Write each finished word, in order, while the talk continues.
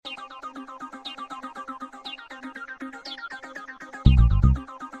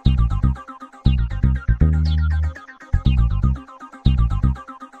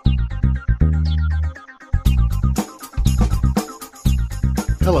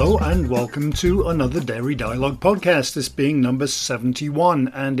Hello and welcome to another Dairy Dialogue podcast, this being number 71,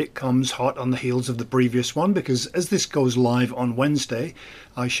 and it comes hot on the heels of the previous one because as this goes live on Wednesday,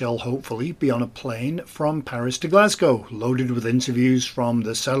 I shall hopefully be on a plane from Paris to Glasgow, loaded with interviews from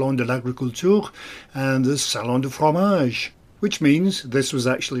the Salon de l'Agriculture and the Salon du Fromage, which means this was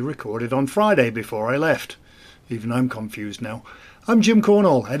actually recorded on Friday before I left. Even I'm confused now. I'm Jim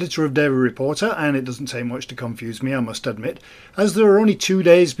Cornell, editor of Dairy Reporter, and it doesn't take much to confuse me, I must admit. As there are only 2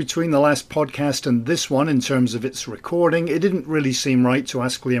 days between the last podcast and this one in terms of its recording, it didn't really seem right to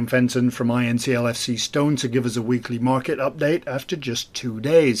ask Liam Fenton from INTLFC Stone to give us a weekly market update after just 2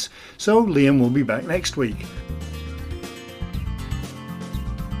 days. So Liam will be back next week.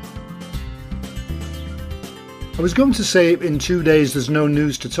 I was going to say in 2 days there's no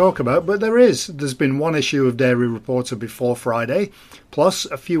news to talk about, but there is. There's been one issue of Dairy Reporter before Friday, plus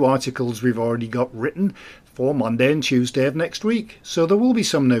a few articles we've already got written for Monday and Tuesday of next week, so there will be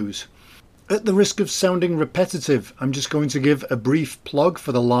some news. At the risk of sounding repetitive, I'm just going to give a brief plug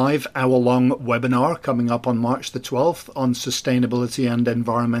for the live hour-long webinar coming up on March the 12th on sustainability and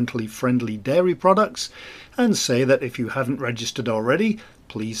environmentally friendly dairy products, and say that if you haven't registered already,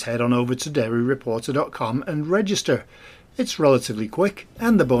 please head on over to dairyreporter.com and register. It's relatively quick,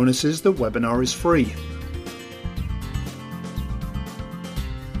 and the bonus is the webinar is free.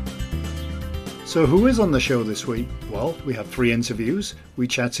 So who is on the show this week? Well, we have 3 interviews. We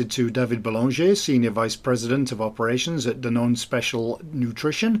chatted to David Belanger, Senior Vice President of Operations at Danone Special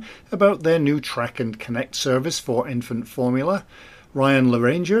Nutrition, about their new Track and Connect service for infant formula. Ryan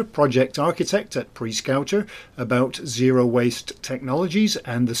Laranger, Project Architect at Prescouter, about zero waste technologies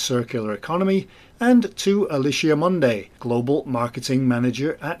and the circular economy, and to Alicia Monday, Global Marketing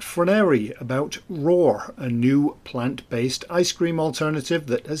Manager at Froneri, about Roar, a new plant-based ice cream alternative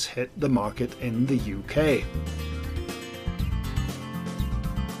that has hit the market in the UK.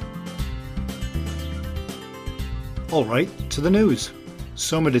 Alright, to the news.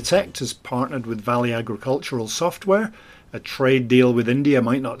 SomaDetect has partnered with Valley Agricultural Software. A trade deal with India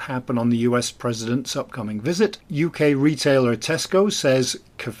might not happen on the US President's upcoming visit. UK retailer Tesco says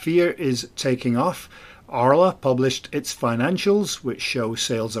kefir is taking off. Arla published its financials, which show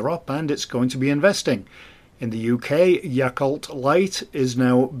sales are up and it's going to be investing. In the UK, Yakult Light is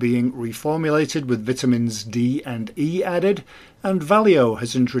now being reformulated with vitamins D and E added, and Valio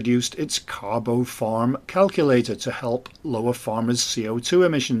has introduced its Carbo Farm calculator to help lower farmers' CO2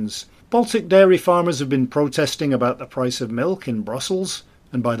 emissions. Baltic dairy farmers have been protesting about the price of milk in Brussels,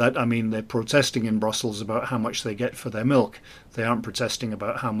 and by that I mean they're protesting in Brussels about how much they get for their milk. They aren't protesting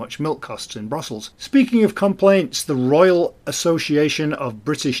about how much milk costs in Brussels. Speaking of complaints, the Royal Association of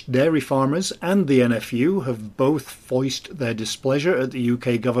British Dairy Farmers and the NFU have both voiced their displeasure at the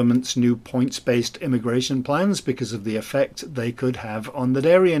UK government's new points-based immigration plans because of the effect they could have on the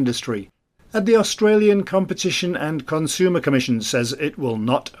dairy industry. And the Australian Competition and Consumer Commission says it will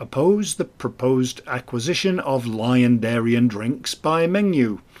not oppose the proposed acquisition of Lion Dairy and Drinks by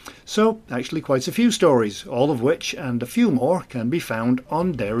Mengniu. So, actually quite a few stories, all of which and a few more can be found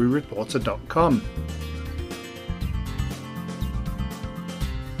on dairyreporter.com.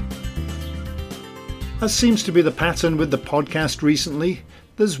 As seems to be the pattern with the podcast recently,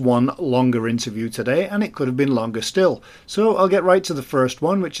 there's one longer interview today, and it could have been longer still. So I'll get right to the first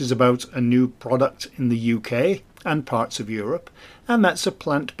one, which is about a new product in the UK and parts of Europe, and that's a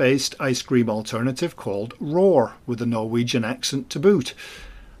plant-based ice cream alternative called Roar, with a Norwegian accent to boot.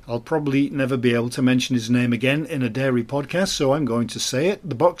 I'll probably never be able to mention his name again in a dairy podcast, so I'm going to say it.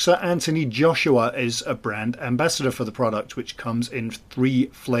 The boxer Anthony Joshua is a brand ambassador for the product, which comes in 3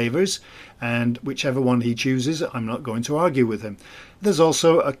 flavours, and whichever one he chooses, I'm not going to argue with him. There's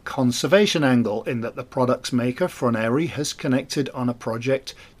also a conservation angle in that the product's maker, Froneri, has connected on a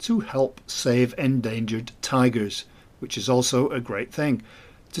project to help save endangered tigers, which is also a great thing.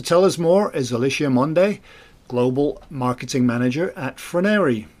 To tell us more is Alicia Monday, Global Marketing Manager at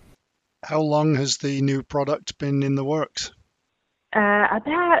Froneri. How long has the new product been in the works?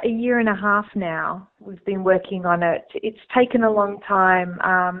 About a year and a half now. We've been working on it. It's taken a long time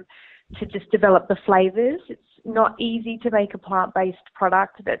to just develop the flavours. It's not easy to make a plant-based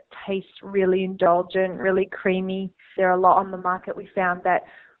product that tastes really indulgent, really creamy. There are a lot on the market we found that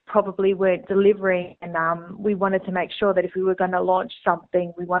probably weren't delivering, and we wanted to make sure that if we were going to launch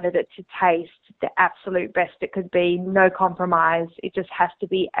something, we wanted it to taste the absolute best it could be, no compromise. It just has to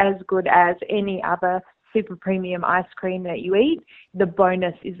be as good as any other super premium ice cream that you eat. The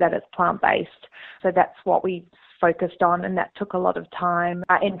bonus is that it's plant-based. So that's what we focused on, and that took a lot of time.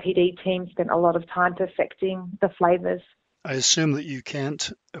 Our NPD team spent a lot of time perfecting the flavours. I assume that you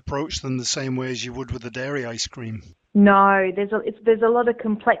can't approach them the same way as you would with a dairy ice cream. No, there's a lot of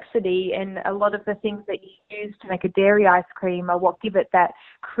complexity, and a lot of the things that you use to make a dairy ice cream are what give it that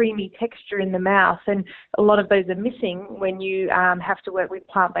creamy texture in the mouth, and a lot of those are missing when you have to work with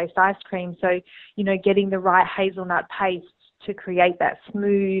plant-based ice cream. So, getting the right hazelnut paste to create that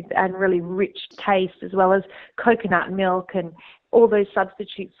smooth and really rich taste, as well as coconut milk and all those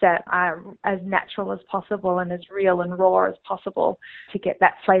substitutes that are as natural as possible and as real and raw as possible to get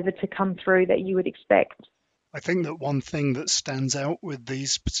that flavour to come through that you would expect. I think that one thing that stands out with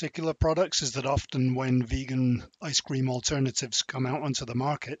these particular products is that often when vegan ice cream alternatives come out onto the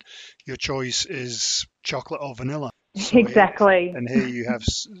market, your choice is chocolate or vanilla. So Exactly. here you have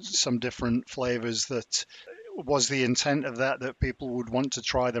some different flavors. That was the intent of that people would want to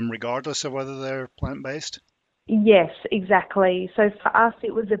try them regardless of whether they're plant-based? Yes, exactly. So for us,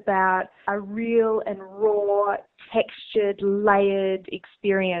 it was about a real and raw, textured, layered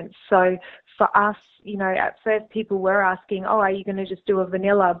experience. So for us, at first people were asking, oh, are you going to just do a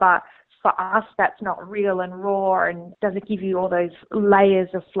vanilla? But for us, that's not real and raw and doesn't give you all those layers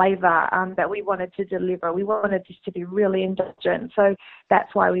of flavour that we wanted to deliver. We wanted this to be really indulgent. So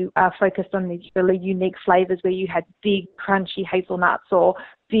that's why we focused on these really unique flavours where you had big, crunchy hazelnuts or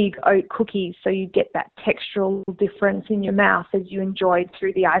big oat cookies. So you get that textural difference in your mouth as you enjoyed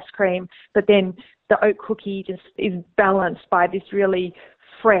through the ice cream. But then the oat cookie just is balanced by this really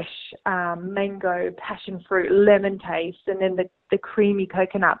fresh mango, passion fruit, lemon taste, and then the creamy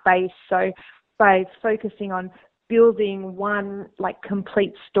coconut base. So by focusing on building one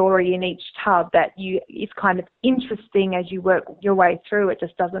complete story in each tub that is kind of interesting as you work your way through, it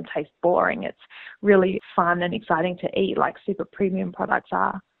just doesn't taste boring. It's really fun and exciting to eat, like super premium products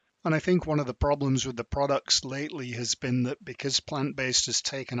are. And I think one of the problems with the products lately has been that because plant-based has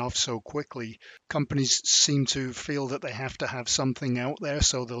taken off so quickly, companies seem to feel that they have to have something out there,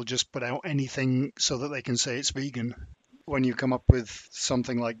 so they'll just put out anything so that they can say it's vegan. When you come up with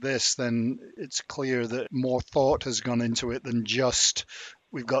something like this, then it's clear that more thought has gone into it than just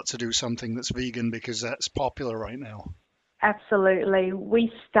we've got to do something that's vegan because that's popular right now. Absolutely.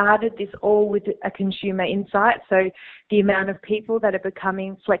 We started this all with a consumer insight, so the amount of people that are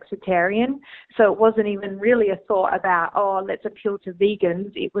becoming flexitarian. So it wasn't even really a thought about, oh, let's appeal to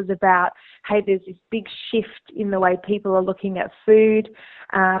vegans. It was about, hey, there's this big shift in the way people are looking at food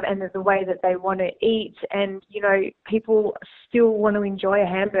and the way that they want to eat. And, people still want to enjoy a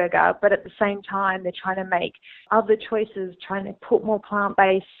hamburger, but at the same time, they're trying to make other choices, trying to put more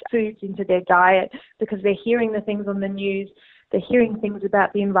plant-based foods into their diet because they're hearing the things on the news. They're hearing things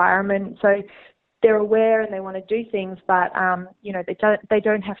about the environment. So they're aware and they want to do things, but they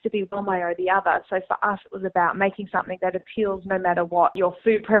don't have to be one way or the other. So for us, it was about making something that appeals no matter what your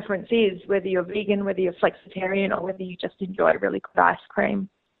food preference is, whether you're vegan, whether you're flexitarian, or whether you just enjoy really good ice cream.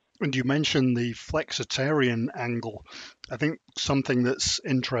 And you mentioned the flexitarian angle. I think something that's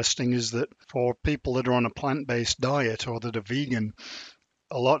interesting is that for people that are on a plant-based diet or that are vegan,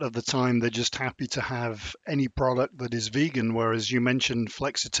 a lot of the time they're just happy to have any product that is vegan, whereas you mentioned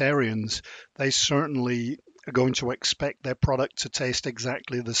flexitarians, they certainly are going to expect their product to taste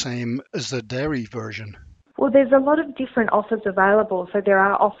exactly the same as the dairy version. Well, there's a lot of different offers available. So there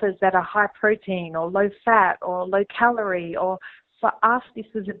are offers that are high protein or low fat or low calorie, or for us, this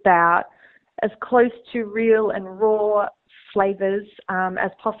was about as close to real and raw flavours as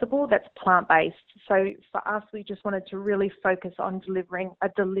possible that's plant-based. So for us, we just wanted to really focus on delivering a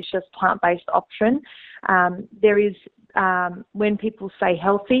delicious plant-based option. There is, when people say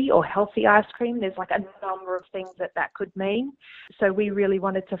healthy or healthy ice cream, there's a number of things that could mean. So we really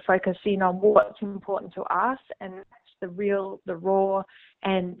wanted to focus in on what's important to us, and that's the real, the raw,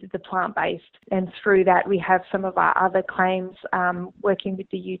 and the plant-based. And through that, we have some of our other claims working with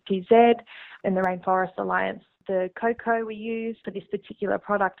the UTZ and the Rainforest Alliance. The cocoa we use for this particular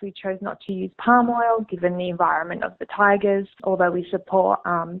product, we chose not to use palm oil given the environment of the tigers, although we support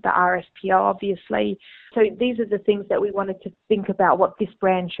the RSPO obviously. So these are the things that we wanted to think about what this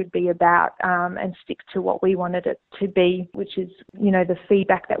brand should be about and stick to what we wanted it to be, which is, the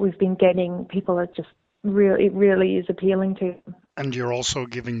feedback that we've been getting. People are just it really is appealing to. And you're also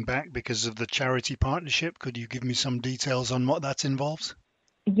giving back because of the charity partnership. Could you give me some details on what that involves?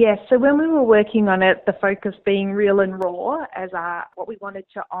 Yes, so when we were working on it, the focus being real and raw as what we wanted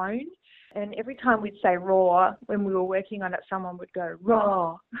to own. And every time we'd say raw, when we were working on it, someone would go,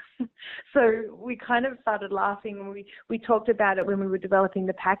 raw. So we kind of started laughing when we talked about it when we were developing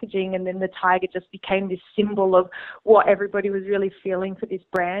the packaging, and then the tiger just became this symbol of what everybody was really feeling for this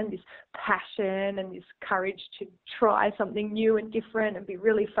brand, this passion and this courage to try something new and different and be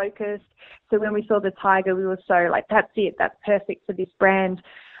really focused. So when we saw the tiger, we were so that's it, that's perfect for this brand.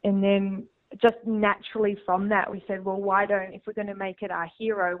 And then just naturally from that, we said, well, if we're going to make it our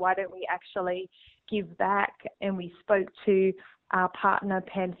hero, why don't we actually give back? And we spoke to our partner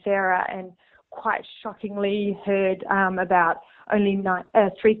Panthera and quite shockingly heard about only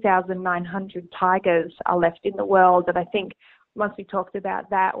 3,900 tigers are left in the world. And I think once we talked about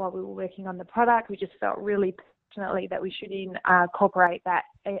that while we were working on the product, we just felt really passionately that we should incorporate that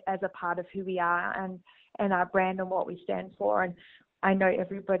as a part of who we are and our brand and what we stand for. And I know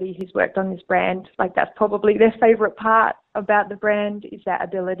everybody who's worked on this brand, like that's probably their favourite part about the brand, is that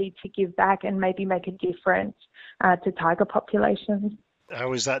ability to give back and maybe make a difference to tiger populations.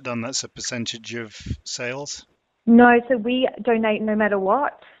 How is that done? That's a percentage of sales? No, so we donate no matter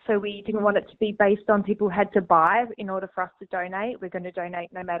what. So we didn't want it to be based on people who had to buy in order for us to donate. We're going to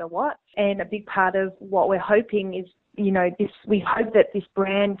donate no matter what. And a big part of what we're hoping is, we hope that this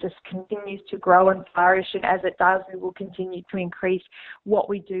brand just continues to grow and flourish. And as it does, we will continue to increase what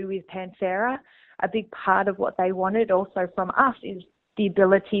we do with Panthera. A big part of what they wanted also from us is the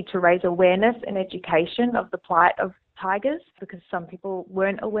ability to raise awareness and education of the plight of tigers, because some people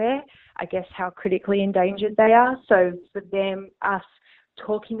weren't aware, I guess, how critically endangered they are. So for them, us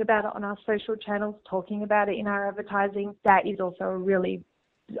talking about it on our social channels, talking about it in our advertising, that is also really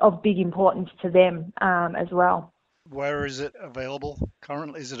of big importance to them as well. Where is it available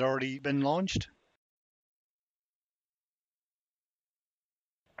currently? Has it already been launched?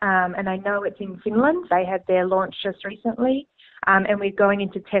 And I know it's in Finland. They had their launch just recently. And we're going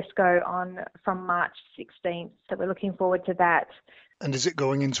into Tesco from March 16th. So we're looking forward to that. And is it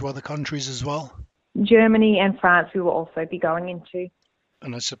going into other countries as well? Germany and France we will also be going into.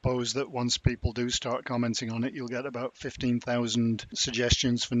 And I suppose that once people do start commenting on it, you'll get about 15,000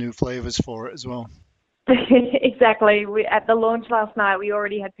 suggestions for new flavours for it as well. Exactly. At the launch last night, we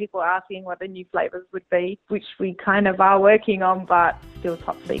already had people asking what the new flavours would be, which we kind of are working on, but still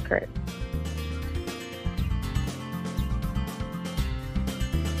top secret.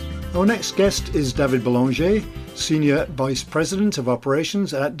 Our next guest is David Belanger, Senior Vice President of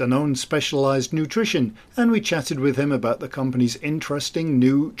Operations at Danone Specialized Nutrition, and we chatted with him about the company's interesting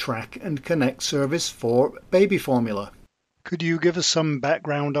new Track and Connect service for baby formula. Could you give us some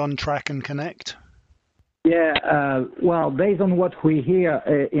background on Track and Connect? Yeah, well, based on what we hear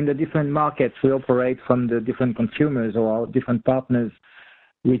in the different markets we operate from the different consumers or different partners,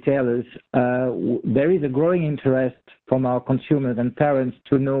 retailers, there is a growing interest from our consumers and parents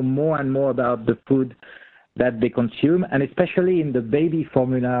to know more and more about the food that they consume, and especially in the baby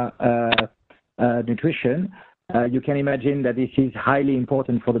formula nutrition. You can imagine that this is highly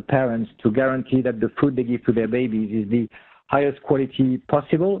important for the parents to guarantee that the food they give to their babies is the highest quality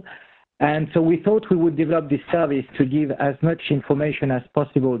possible. And so we thought we would develop this service to give as much information as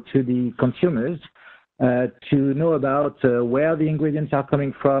possible to the consumers to know about where the ingredients are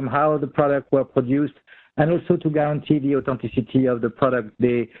coming from, how the products were produced, and also to guarantee the authenticity of the product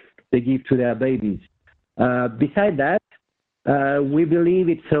they give to their babies. Beside that, we believe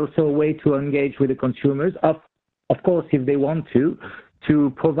it's also a way to engage with the consumers, of course, if they want to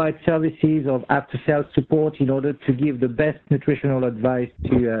provide services of after-sales support in order to give the best nutritional advice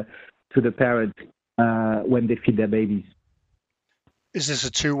to the parents when they feed their babies. Is this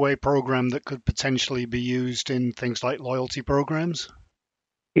a two-way program that could potentially be used in things like loyalty programs?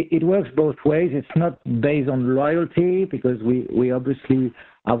 It works both ways. It's not based on loyalty because we obviously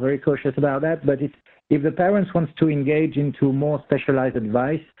are very cautious about that. But if the parents want to engage into more specialized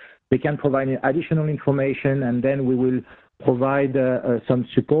advice, they can provide additional information, and then we will provide some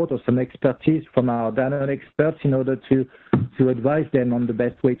support or some expertise from our Danone experts in order to advise them on the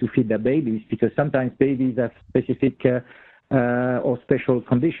best way to feed their babies, because sometimes babies have specific or special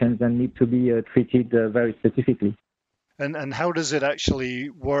conditions and need to be treated very specifically. And how does it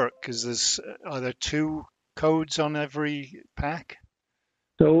actually work? Are there two codes on every pack?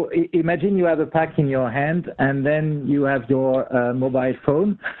 So imagine you have a pack in your hand and then you have your mobile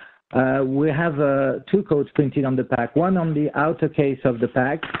phone. We have two codes printed on the pack, one on the outer case of the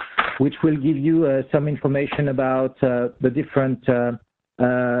pack, which will give you some information about the different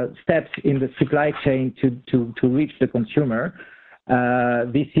steps in the supply chain to reach the consumer.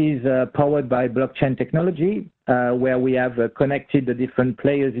 This is powered by blockchain technology, where we have connected the different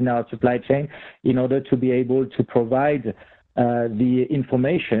players in our supply chain in order to be able to provide the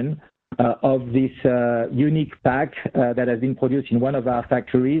information of this unique pack that has been produced in one of our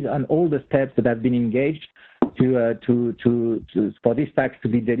factories, and all the steps that have been engaged for these packs to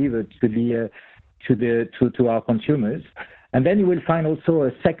be delivered to our consumers. And then you will find also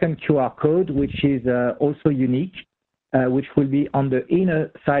a second QR code, which is also unique, which will be on the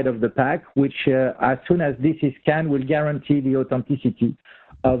inner side of the pack, which as soon as this is scanned will guarantee the authenticity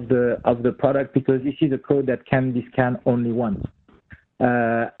the product, because this is a code that can be scanned only once.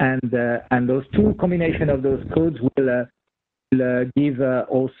 And those two combination of those codes will give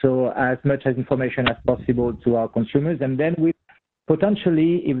also as much as information as possible to our consumers, and then we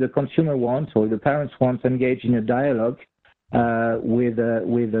potentially, if the consumer wants or the parents want, engage in a dialogue with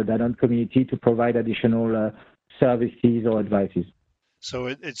the Danone community to provide additional services or advices. So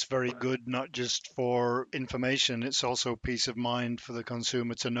it's very good, not just for information, it's also peace of mind for the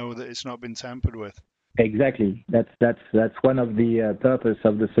consumer to know that it's not been tampered with. Exactly. That's one of the purpose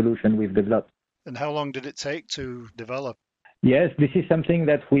of the solution we've developed. And how long did it take to develop? Yes, this is something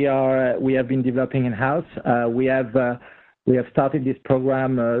that we have been developing in-house. We have started this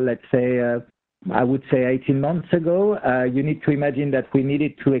program, let's say, I would say 18 months ago. You need to imagine that we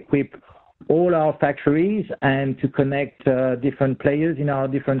needed to equip all our factories and to connect different players in our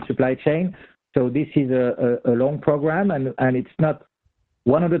different supply chain. So this is a long program, and it's not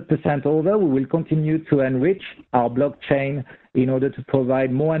 100% over. We will continue to enrich our blockchain in order to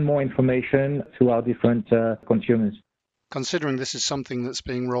provide more and more information to our different consumers. Considering this is something that's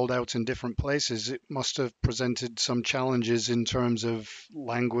being rolled out in different places, it must have presented some challenges in terms of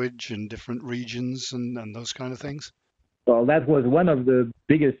language and different regions and those kind of things. Well, that was one of the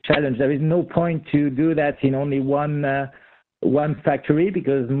biggest challenges. There is no point to do that in only one factory,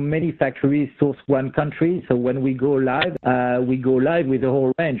 because many factories source one country. So when we go live with the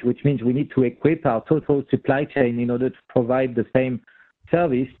whole range, which means we need to equip our total supply chain in order to provide the same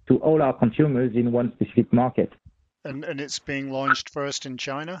service to all our consumers in one specific market. And it's being launched first in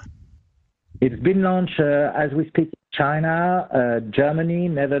China? It's been launched as we speak in China, Germany,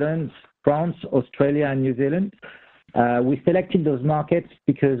 Netherlands, France, Australia, and New Zealand. We selected those markets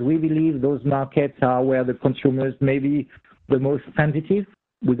because we believe those markets are where the consumers may be the most sensitive.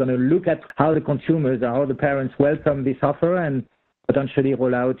 We're going to look at how the consumers, how the parents welcome this offer, and potentially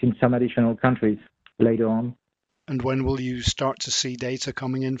roll out in some additional countries later on. And when will you start to see data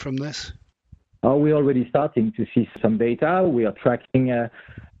coming in from this? We're already starting to see some data. We are tracking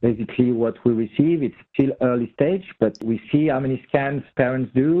basically what we receive. It's still early stage, but we see how many scans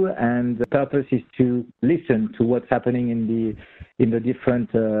parents do, and the purpose is to listen to what's happening in the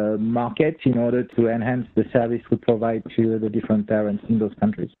different markets in order to enhance the service we provide to the different parents in those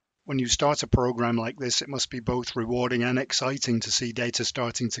countries. When you start a program like this, it must be both rewarding and exciting to see data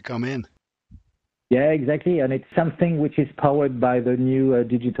starting to come in. Yeah, exactly. And it's something which is powered by the new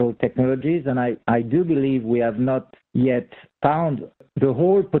digital technologies. And I do believe we have not yet found the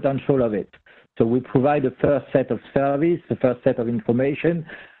whole potential of it. So we provide the first set of service, the first set of information,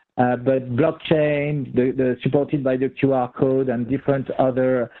 but blockchain, the supported by the QR code and different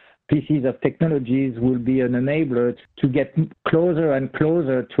other pieces of technologies will be an enabler to get closer and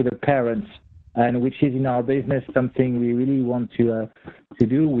closer to the parents, and which is in our business something we really want to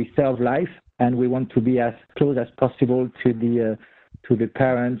do. We serve life, and we want to be as close as possible to the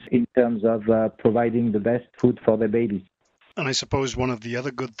parents in terms of providing the best food for their babies. And I suppose one of the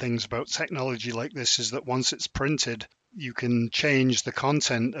other good things about technology like this is that once it's printed, you can change the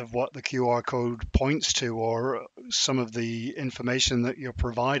content of what the QR code points to, or some of the information that you're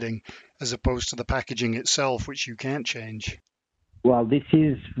providing, as opposed to the packaging itself, which you can't change. Well, this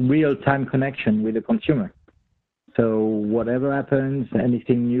is real-time connection with the consumer. So whatever happens,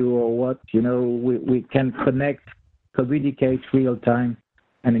 anything new or what, we can connect, communicate real-time,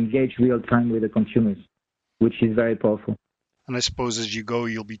 and engage real-time with the consumers, which is very powerful. And I suppose as you go,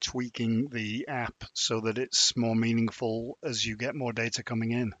 you'll be tweaking the app so that it's more meaningful as you get more data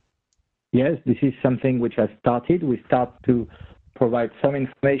coming in. Yes, this is something which has started. We start to provide some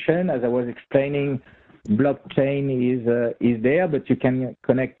information. As I was explaining, blockchain is there, but you can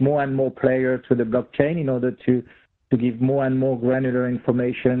connect more and more players to the blockchain in order to give more and more granular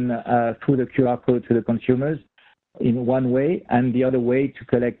information through the QR code to the consumers in one way, and the other way to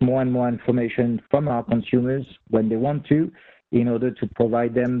collect more and more information from our consumers when they want to, in order to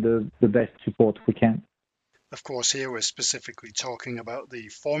provide them the best support we can. Of course, here we're specifically talking about the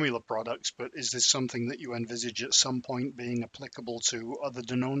formula products, but is this something that you envisage at some point being applicable to other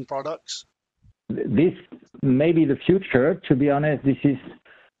Danone products? This may be the future. To be honest, this is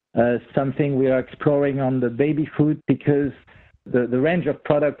something we are exploring on the baby food, because the range of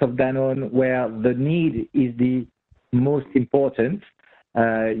products of Danone where the need is the most important.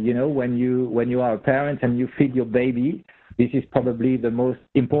 When you are a parent and you feed your baby, this is probably the most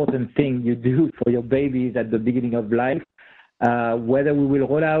important thing you do for your babies at the beginning of life. Whether we will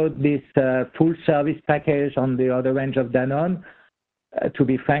roll out this full service package on the other range of Danone, to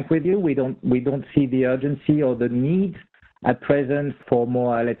be frank with you, we don't see the urgency or the need at present for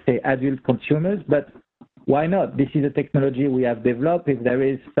more, let's say, adult consumers. But why not? This is a technology we have developed. If there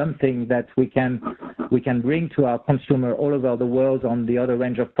is something that we can bring to our consumer all over the world on the other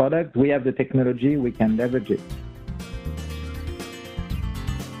range of products, we have the technology, we can leverage it.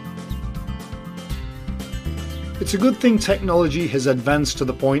 It's a good thing technology has advanced to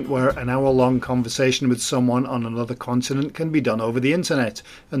the point where an hour-long conversation with someone on another continent can be done over the internet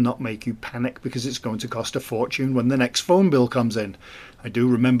and not make you panic because it's going to cost a fortune when the next phone bill comes in. I do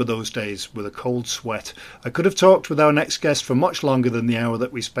remember those days with a cold sweat. I could have talked with our next guest for much longer than the hour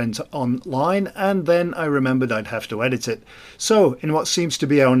that we spent online, and then I remembered I'd have to edit it. So, in what seems to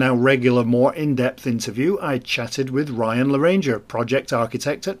be our now regular, more in-depth interview, I chatted with Ryan Laranger, project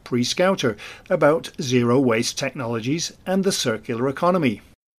architect at Prescouter, about zero-waste technologies and the circular economy.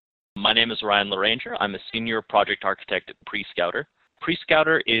 My name is Ryan Laranger. I'm a senior project architect at Prescouter.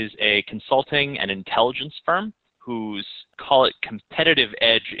 Prescouter is a consulting and intelligence firm whose, call it competitive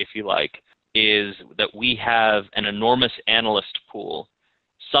edge, if you like, is that we have an enormous analyst pool,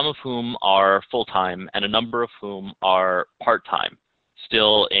 some of whom are full-time and a number of whom are part-time,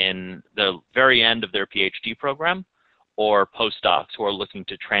 still in the very end of their PhD program, or postdocs who are looking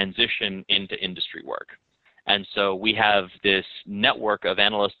to transition into industry work. And so we have this network of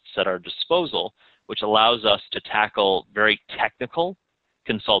analysts at our disposal, which allows us to tackle very technical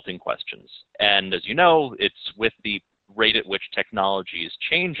consulting questions. And as you know, it's with the rate at which technology is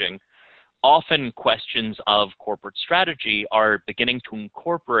changing, often questions of corporate strategy are beginning to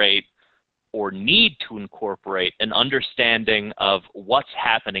incorporate or need to incorporate an understanding of what's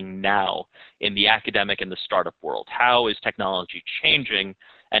happening now in the academic and the startup world. How is technology changing,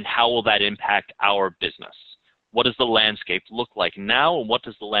 and how will that impact our business? What does the landscape look like now, and what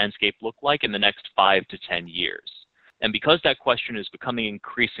does the landscape look like in the next 5 to 10 years? And because that question is becoming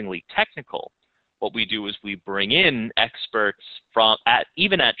increasingly technical, what we do is we bring in experts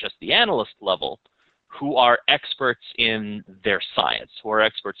even at just the analyst level who are experts in their science, who are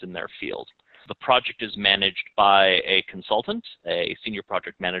experts in their field. The project is managed by a consultant, a senior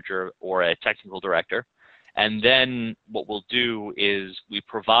project manager, or a technical director. And then what we'll do is we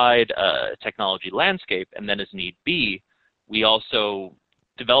provide a technology landscape, and then as need be, we also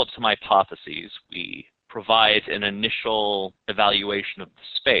develop some hypotheses. We provide an initial evaluation of the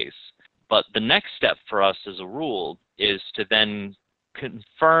space. But the next step for us as a rule is to then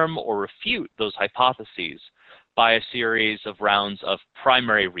confirm or refute those hypotheses by a series of rounds of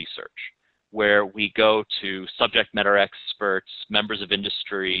primary research, where we go to subject matter experts, members of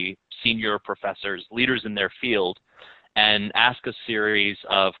industry, senior professors, leaders in their field, and ask a series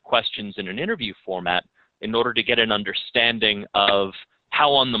of questions in an interview format in order to get an understanding of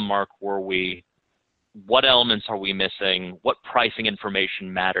how on the mark were we, what elements are we missing, what pricing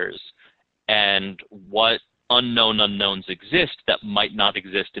information matters, and what unknown unknowns exist that might not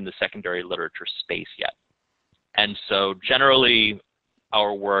exist in the secondary literature space yet. And so generally,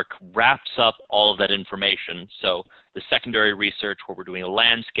 our work wraps up all of that information. So the secondary research where we're doing a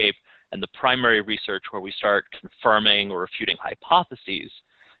landscape, and the primary research where we start confirming or refuting hypotheses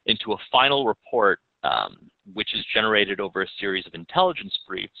into a final report, which is generated over a series of intelligence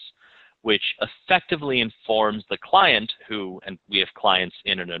briefs, which effectively informs the client, who, and we have clients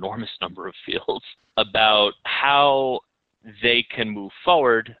in an enormous number of fields, about how they can move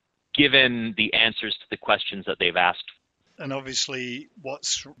forward given the answers to the questions that they've asked. And obviously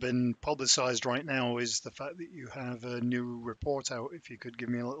what's been publicized right now is the fact that you have a new report out. If you could give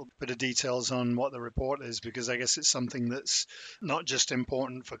me a little bit of details on what the report is, because I guess it's something that's not just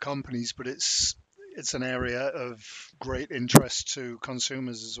important for companies, but it's an area of great interest to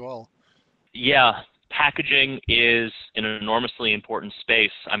consumers as well. Yeah, packaging is an enormously important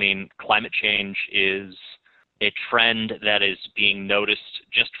space. I mean, climate change is a trend that is being noticed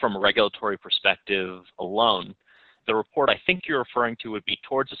just from a regulatory perspective alone. The report I think you're referring to would be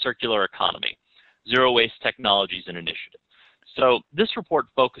Towards a Circular Economy, Zero Waste Technologies and Initiative. So this report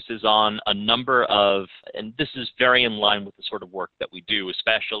focuses on a number of, and this is very in line with the sort of work that we do,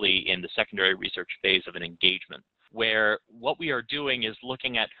 especially in the secondary research phase of an engagement, where what we are doing is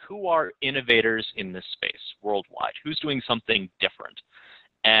looking at who are innovators in this space worldwide, who's doing something different,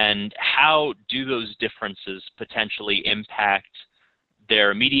 and how do those differences potentially impact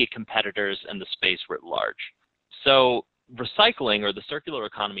their immediate competitors and the space writ large. So recycling, or the circular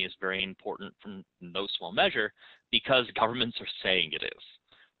economy, is very important from no small measure because governments are saying it is,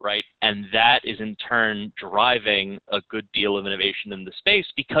 right? And that is in turn driving a good deal of innovation in the space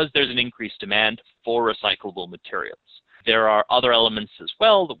because there's an increased demand for recyclable materials. There are other elements as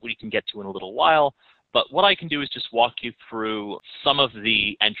well that we can get to in a little while, but what I can do is just walk you through some of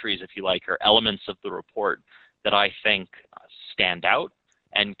the entries, if you like, or elements of the report that I think stand out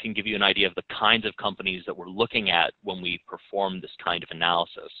and can give you an idea of the kinds of companies that we're looking at when we perform this kind of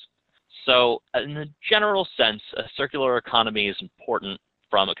analysis. So in a general sense, a circular economy is important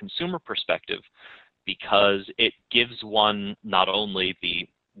from a consumer perspective because it gives one not only the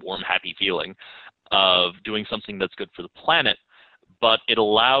warm, happy feeling of doing something that's good for the planet, but it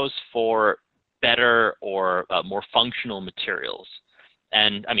allows for better or more functional materials.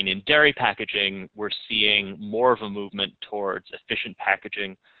 And I mean, in dairy packaging, we're seeing more of a movement towards efficient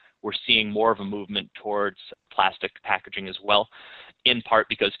packaging. We're seeing more of a movement towards plastic packaging as well, in part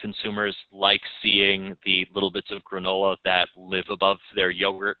because consumers like seeing the little bits of granola that live above their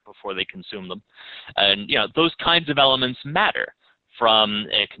yogurt before they consume them. And those kinds of elements matter from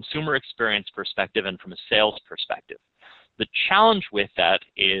a consumer experience perspective and from a sales perspective. The challenge with that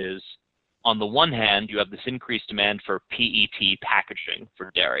is, on the one hand, you have this increased demand for PET packaging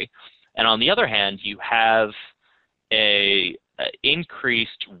for dairy, and on the other hand, you have a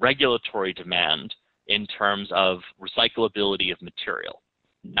increased regulatory demand in terms of recyclability of material.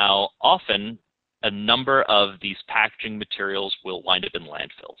 Now, often, a number of these packaging materials will wind up in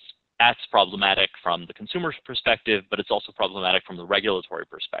landfills. That's problematic from the consumer's perspective, but it's also problematic from the regulatory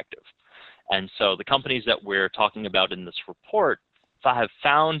perspective. And so the companies that we're talking about in this report have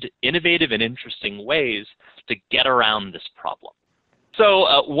found innovative and interesting ways to get around this problem.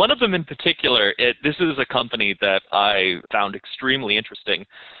 So one of them in particular, this is a company that I found extremely interesting.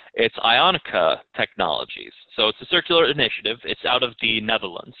 It's Ionica Technologies. So it's a circular initiative. It's out of the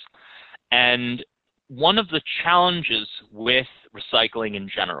Netherlands. And one of the challenges with recycling in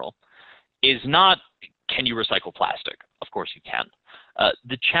general is not, can you recycle plastic? Of course you can.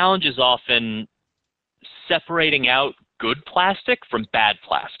 The challenge is often separating out good plastic from bad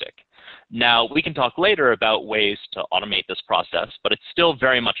plastic. Now, we can talk later about ways to automate this process, but it's still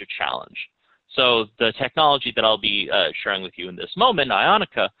very much a challenge. So the technology that I'll be sharing with you in this moment,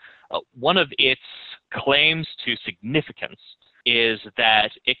 Ionica, one of its claims to significance is that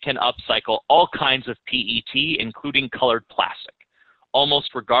it can upcycle all kinds of PET, including colored plastic,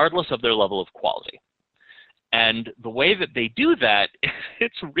 almost regardless of their level of quality. And the way that they do that,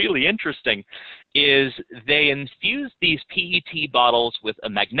 it's really interesting, is they infuse these PET bottles with a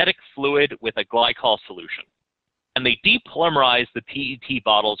magnetic fluid with a glycol solution. And they depolymerize the PET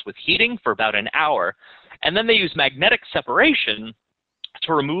bottles with heating for about an hour, and then they use magnetic separation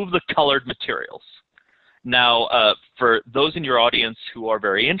to remove the colored materials. Now, for those in your audience who are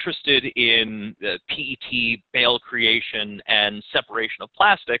very interested in PET bale creation and separation of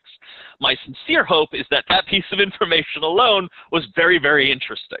plastics, my sincere hope is that that piece of information alone was very, very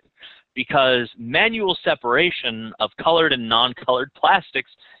interesting, because manual separation of colored and non-colored plastics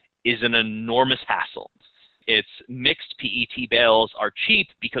is an enormous hassle. Its mixed PET bales are cheap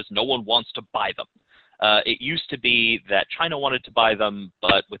because no one wants to buy them. It used to be that China wanted to buy them,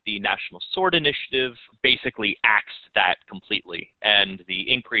 but with the National Sword Initiative, basically axed that completely, and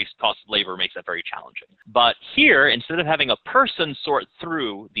the increased cost of labor makes that very challenging. But here, instead of having a person sort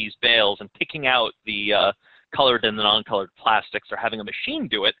through these bales and picking out the colored and the non-colored plastics, or having a machine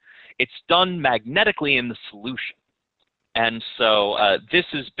do it, it's done magnetically in the solution. And so this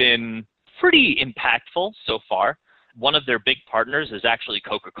has been pretty impactful so far. One of their big partners is actually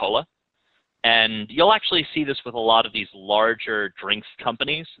Coca-Cola. And you'll actually see this with a lot of these larger drinks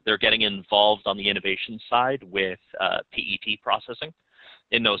companies. They're getting involved on the innovation side with PET processing,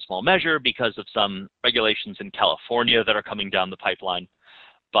 in no small measure because of some regulations in California that are coming down the pipeline.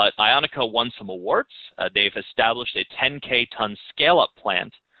 But Ionica won some awards. They've established a 10K ton scale-up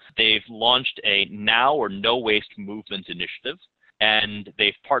plant. They've launched a now or no waste movement initiative. And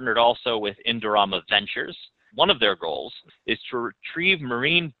they've partnered also with Indorama Ventures. One of their goals is to retrieve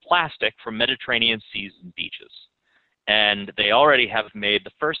marine plastic from Mediterranean seas and beaches. And they already have made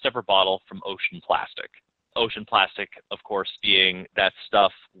the first ever bottle from ocean plastic. Ocean plastic, of course, being that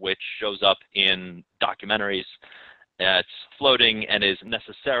stuff which shows up in documentaries that's floating and is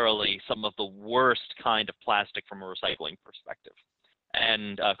necessarily some of the worst kind of plastic from a recycling perspective.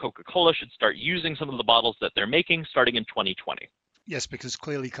 And Coca-Cola should start using some of the bottles that they're making starting in 2020. Yes, because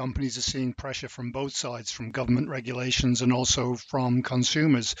clearly companies are seeing pressure from both sides, from government regulations and also from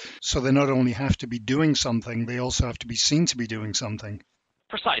consumers. So they not only have to be doing something, they also have to be seen to be doing something.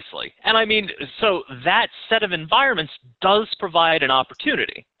 Precisely. And I mean, so that set of environments does provide an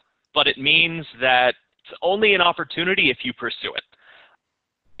opportunity, but it means that it's only an opportunity if you pursue it.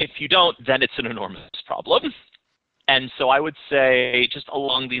 If you don't, then it's an enormous problem. And so I would say, just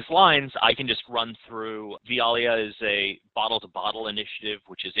along these lines, I can just run through. Veolia is a bottle-to-bottle initiative,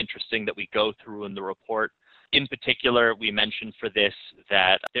 which is interesting that we go through in the report. In particular, we mentioned for this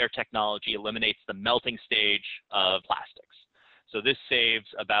that their technology eliminates the melting stage of plastics. So this saves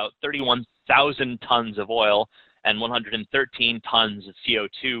about 31,000 tons of oil and 113 tons of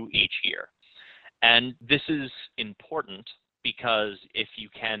CO2 each year. And this is important because if you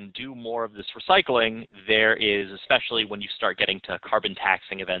can do more of this recycling, there is, especially when you start getting to carbon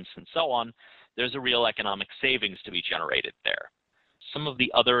taxing events and so on, there's a real economic savings to be generated there. Some of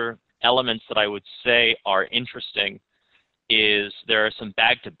the other elements that I would say are interesting is there are some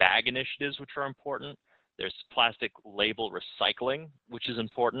bag-to-bag initiatives which are important. There's plastic label recycling, which is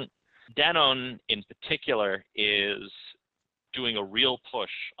important. Danone, in particular, is doing a real push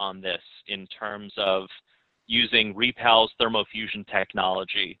on this in terms of using Repal's thermofusion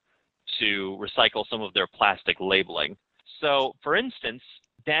technology to recycle some of their plastic labeling. So, for instance,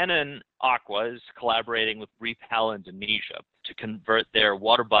 Danone Aqua is collaborating with Repal Indonesia to convert their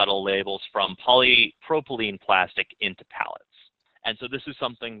water bottle labels from polypropylene plastic into pallets. And so this is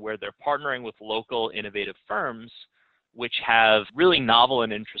something where they're partnering with local innovative firms which have really novel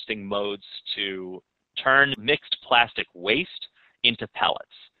and interesting modes to turn mixed plastic waste into pellets.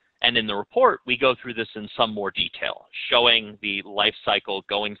 And in the report, we go through this in some more detail, showing the life cycle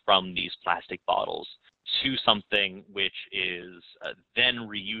going from these plastic bottles to something which is then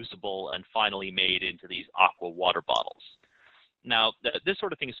reusable and finally made into these aqua water bottles. Now, this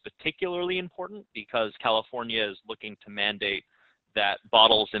sort of thing is particularly important because California is looking to mandate that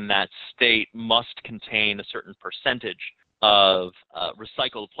bottles in that state must contain a certain percentage of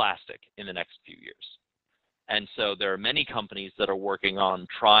recycled plastic in the next few years. And so there are many companies that are working on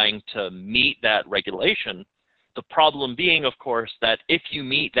trying to meet that regulation. The problem being, of course, that if you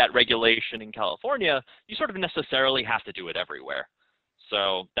meet that regulation in California, you sort of necessarily have to do it everywhere.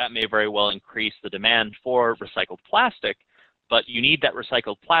 So that may very well increase the demand for recycled plastic, but you need that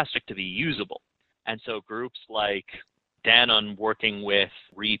recycled plastic to be usable. And so groups like Danone working with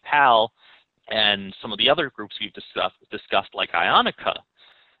Repal and some of the other groups we've discussed like Ionica,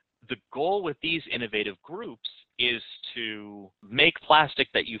 the goal with these innovative groups is to make plastic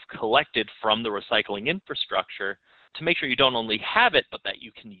that you've collected from the recycling infrastructure to make sure you don't only have it, but that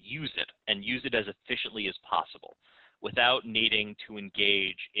you can use it and use it as efficiently as possible without needing to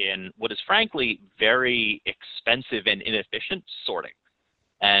engage in what is frankly very expensive and inefficient sorting.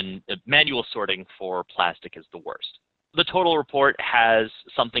 And manual sorting for plastic is the worst. The total report has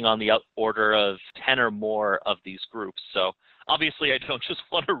something on the order of 10 or more of these groups. So obviously I don't just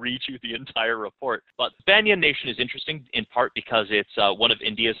want to read you the entire report, but Banyan Nation is interesting in part because it's one of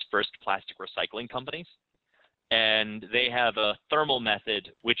India's first plastic recycling companies. And they have a thermal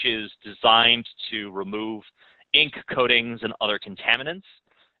method which is designed to remove ink coatings and other contaminants.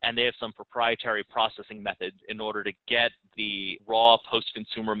 And they have some proprietary processing method in order to get the raw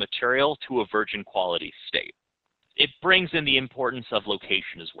post-consumer material to a virgin quality state. It brings in the importance of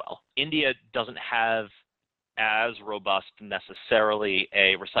location as well. India doesn't have as robust necessarily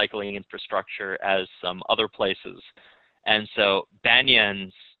a recycling infrastructure as some other places. And so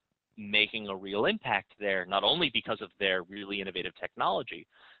Banyan's making a real impact there, not only because of their really innovative technology,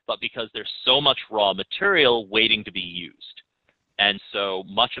 but because there's so much raw material waiting to be used. And so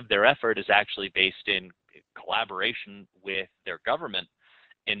much of their effort is actually based in collaboration with their government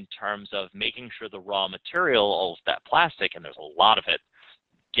in terms of making sure the raw material, all of that plastic, and there's a lot of it,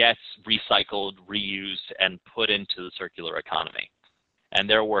 gets recycled, reused, and put into the circular economy. And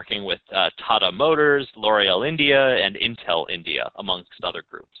they're working with Tata Motors, L'Oreal India, and Intel India, amongst other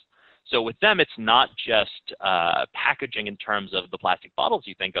groups. So with them, it's not just packaging in terms of the plastic bottles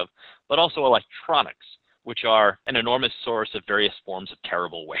you think of, but also electronics, which are an enormous source of various forms of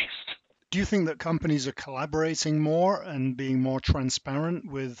terrible waste. Do you think that companies are collaborating more and being more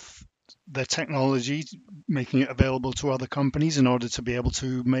transparent with their technology, making it available to other companies in order to be able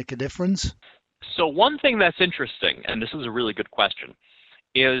to make a difference? So one thing that's interesting, and this is a really good question,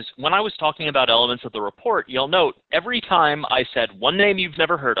 is when I was talking about elements of the report, you'll note every time I said one name you've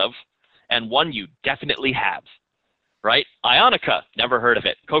never heard of and one you definitely have, right? Ionica, never heard of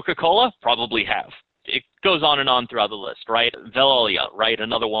it. Coca-Cola, probably have. It goes on and on throughout the list, right? Veolia, right?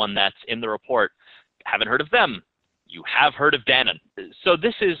 Another one that's in the report. Haven't heard of them. You have heard of Danone. So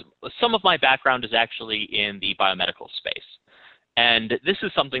this is, some of my background is actually in the biomedical space. And this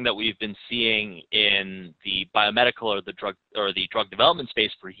is something that we've been seeing in the biomedical or the drug development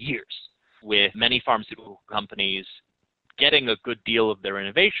space for years, with many pharmaceutical companies getting a good deal of their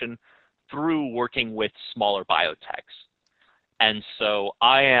innovation through working with smaller biotechs. And so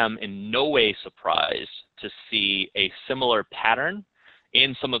I am in no way surprised to see a similar pattern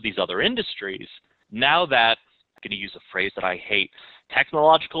in some of these other industries now that, I'm going to use a phrase that I hate,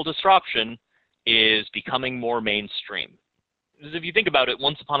 technological disruption is becoming more mainstream. Because if you think about it,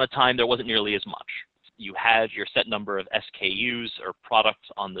 once upon a time, there wasn't nearly as much. you had your set number of SKUs or products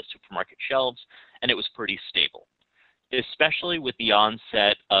on the supermarket shelves, and it was pretty stable. Especially with the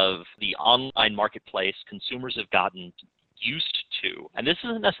onset of the online marketplace, consumers have gotten used to, and this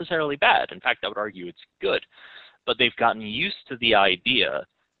isn't necessarily bad. In fact, I would argue it's good, but they've gotten used to the idea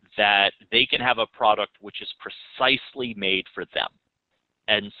that they can have a product which is precisely made for them.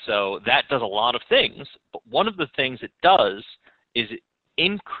 And so that does a lot of things, but one of the things it does is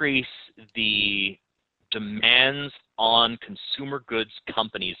increase the demands on consumer goods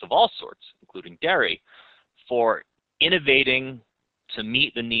companies of all sorts, including dairy, for innovating to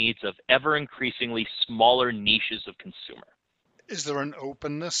meet the needs of ever increasingly smaller niches of consumer. Is there an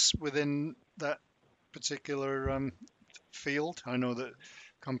openness within that particular field? I know that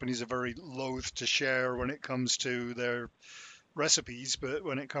companies are very loath to share when it comes to their recipes, but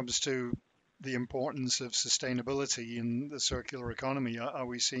when it comes to the importance of sustainability in the circular economy, are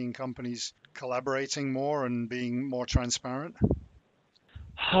we seeing companies collaborating more and being more transparent?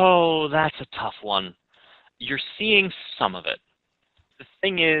 Oh, that's a tough one. You're seeing some of it. The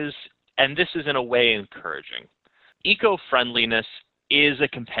thing is, and this is in a way encouraging, eco-friendliness is a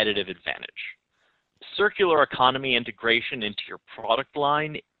competitive advantage. Circular economy integration into your product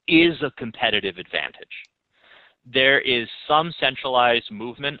line is a competitive advantage. There is some centralized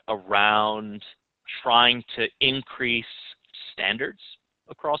movement around trying to increase standards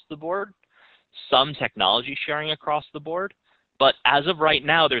across the board, some technology sharing across the board, but as of right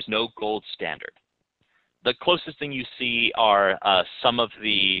now, there's no gold standard. The closest thing you see are some of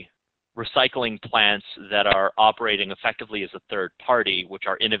the recycling plants that are operating effectively as a third party, which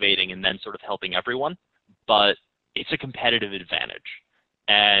are innovating and then sort of helping everyone, but it's a competitive advantage.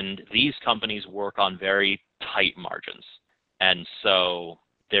 And these companies work on very tight margins. And so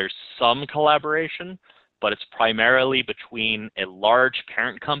there's some collaboration, but it's primarily between a large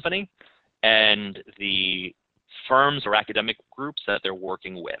parent company and the firms or academic groups that they're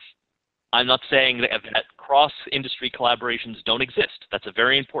working with. I'm not saying that cross-industry collaborations don't exist. That's a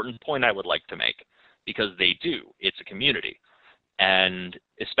very important point I would like to make, because they do. It's a community. And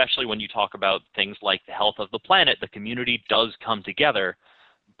especially when you talk about things like the health of the planet, the community does come together,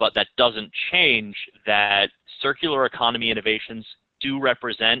 but that doesn't change that circular economy innovations do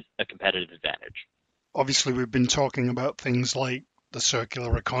represent a competitive advantage. Obviously, we've been talking about things like the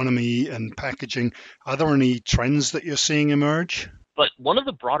circular economy and packaging. Are there any trends that you're seeing emerge? But one of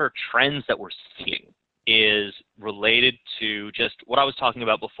the broader trends that we're seeing is related to just what I was talking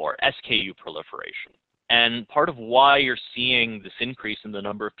about before, SKU proliferation. And part of why you're seeing this increase in the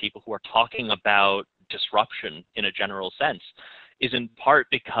number of people who are talking about disruption in a general sense is in part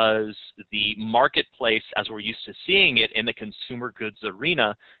because the marketplace, as we're used to seeing it in the consumer goods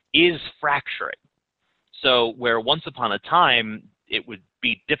arena, is fracturing. So where once upon a time it would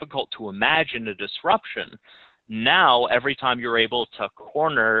be difficult to imagine a disruption, now every time you're able to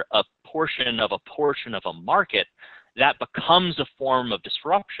corner a portion of a market, that becomes a form of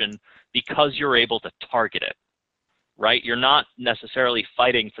disruption because you're able to target it, right? You're not necessarily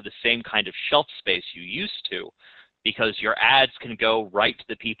fighting for the same kind of shelf space you used to, because your ads can go right to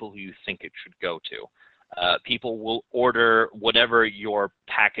the people who you think it should go to. People will order whatever your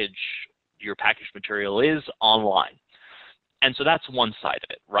package material is online. And so that's one side of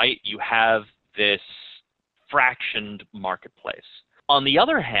it, right? You have this fractioned marketplace. On the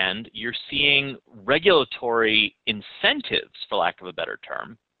other hand, you're seeing regulatory incentives, for lack of a better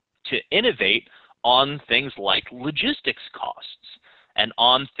term, to innovate on things like logistics costs and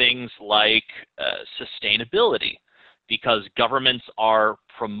on things like sustainability, because governments are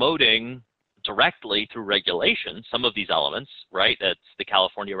promoting directly through regulation some of these elements, right? That's the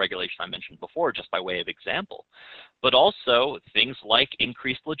California regulation I mentioned before, just by way of example. But also things like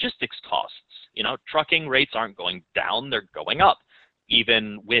increased logistics costs. You know, trucking rates aren't going down, they're going up,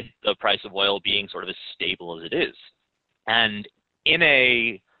 even with the price of oil being sort of as stable as it is. And in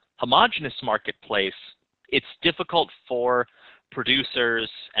a homogeneous marketplace, it's difficult for producers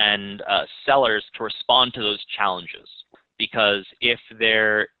and sellers to respond to those challenges, because if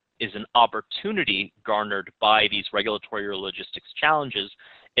there is an opportunity garnered by these regulatory or logistics challenges,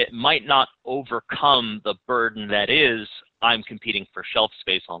 it might not overcome the burden that is, I'm competing for shelf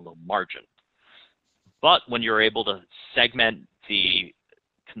space on the margin. But when you're able to segment the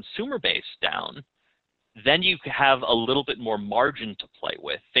consumer base down, then you have a little bit more margin to play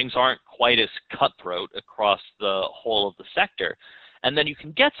with. Things aren't quite as cutthroat across the whole of the sector. And then you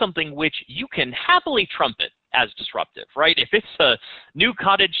can get something which you can happily trumpet as disruptive, right? If it's a new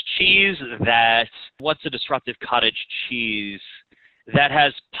cottage cheese what's a disruptive cottage cheese that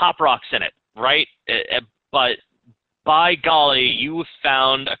has Pop Rocks in it, right? But by golly, you have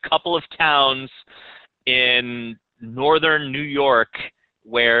found a couple of towns in northern New York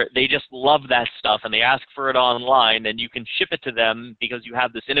where they just love that stuff and they ask for it online and you can ship it to them because you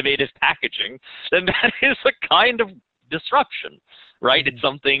have this innovative packaging, then that is a kind of disruption, right? It's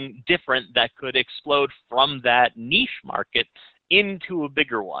something different that could explode from that niche market into a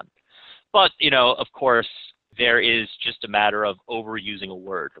bigger one. But, of course, there is just a matter of overusing a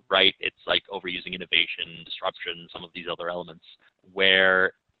word, right? It's like overusing innovation, disruption, some of these other elements,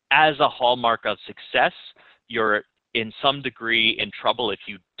 where as a hallmark of success, you're in some degree in trouble if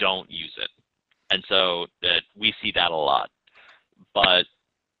you don't use it. And so we see that a lot. But,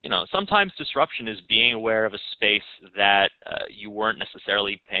 sometimes disruption is being aware of a space that you weren't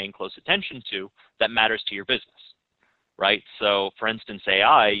necessarily paying close attention to that matters to your business. Right? So, for instance,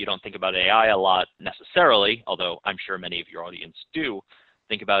 AI, you don't think about AI a lot necessarily, although I'm sure many of your audience do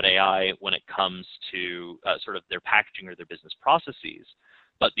think about AI when it comes to sort of their packaging or their business processes.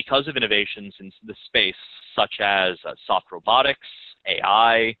 But because of innovations in the space, such as soft robotics,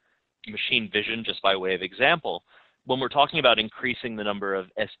 AI, machine vision, just by way of example, when we're talking about increasing the number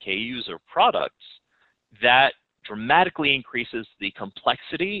of SKUs or products, that dramatically increases the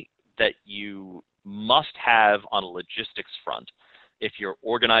complexity that you must have on a logistics front if you're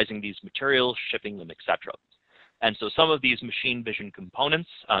organizing these materials, shipping them, etc. And so some of these machine vision components,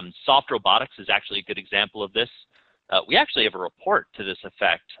 soft robotics is actually a good example of this. We actually have a report to this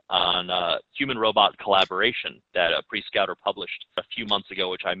effect on human-robot collaboration that Prescouter published a few months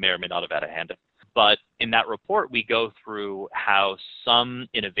ago, which I may or may not have had a hand in. But in that report, we go through how some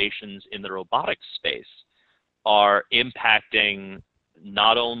innovations in the robotics space are impacting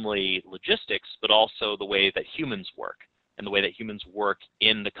not only logistics, but also the way that humans work and the way that humans work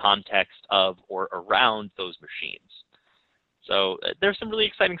in the context of or around those machines. So there's some really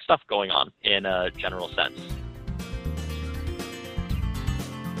exciting stuff going on in a general sense.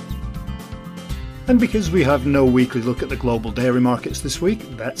 And because we have no weekly look at the global dairy markets this week,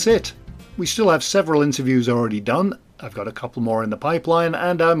 that's it. We still have several interviews already done. I've got a couple more in the pipeline,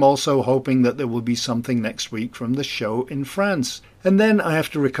 and I'm also hoping that there will be something next week from the show in France. And then I have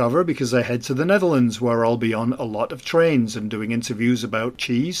to recover because I head to the Netherlands, where I'll be on a lot of trains and doing interviews about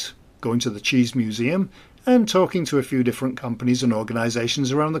cheese, going to the Cheese Museum, and talking to a few different companies and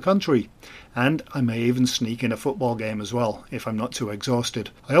organisations around the country. And I may even sneak in a football game as well, if I'm not too exhausted.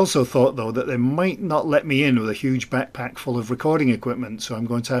 I also thought, though, that they might not let me in with a huge backpack full of recording equipment, so I'm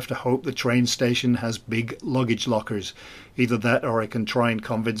going to have to hope the train station has big luggage lockers. Either that, or I can try and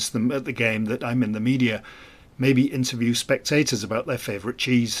convince them at the game that I'm in the media. Maybe interview spectators about their favourite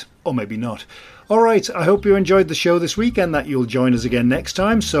cheese. Or maybe not. Alright, I hope you enjoyed the show this week and that you'll join us again next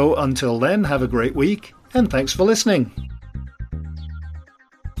time. So until then, have a great week, and thanks for listening.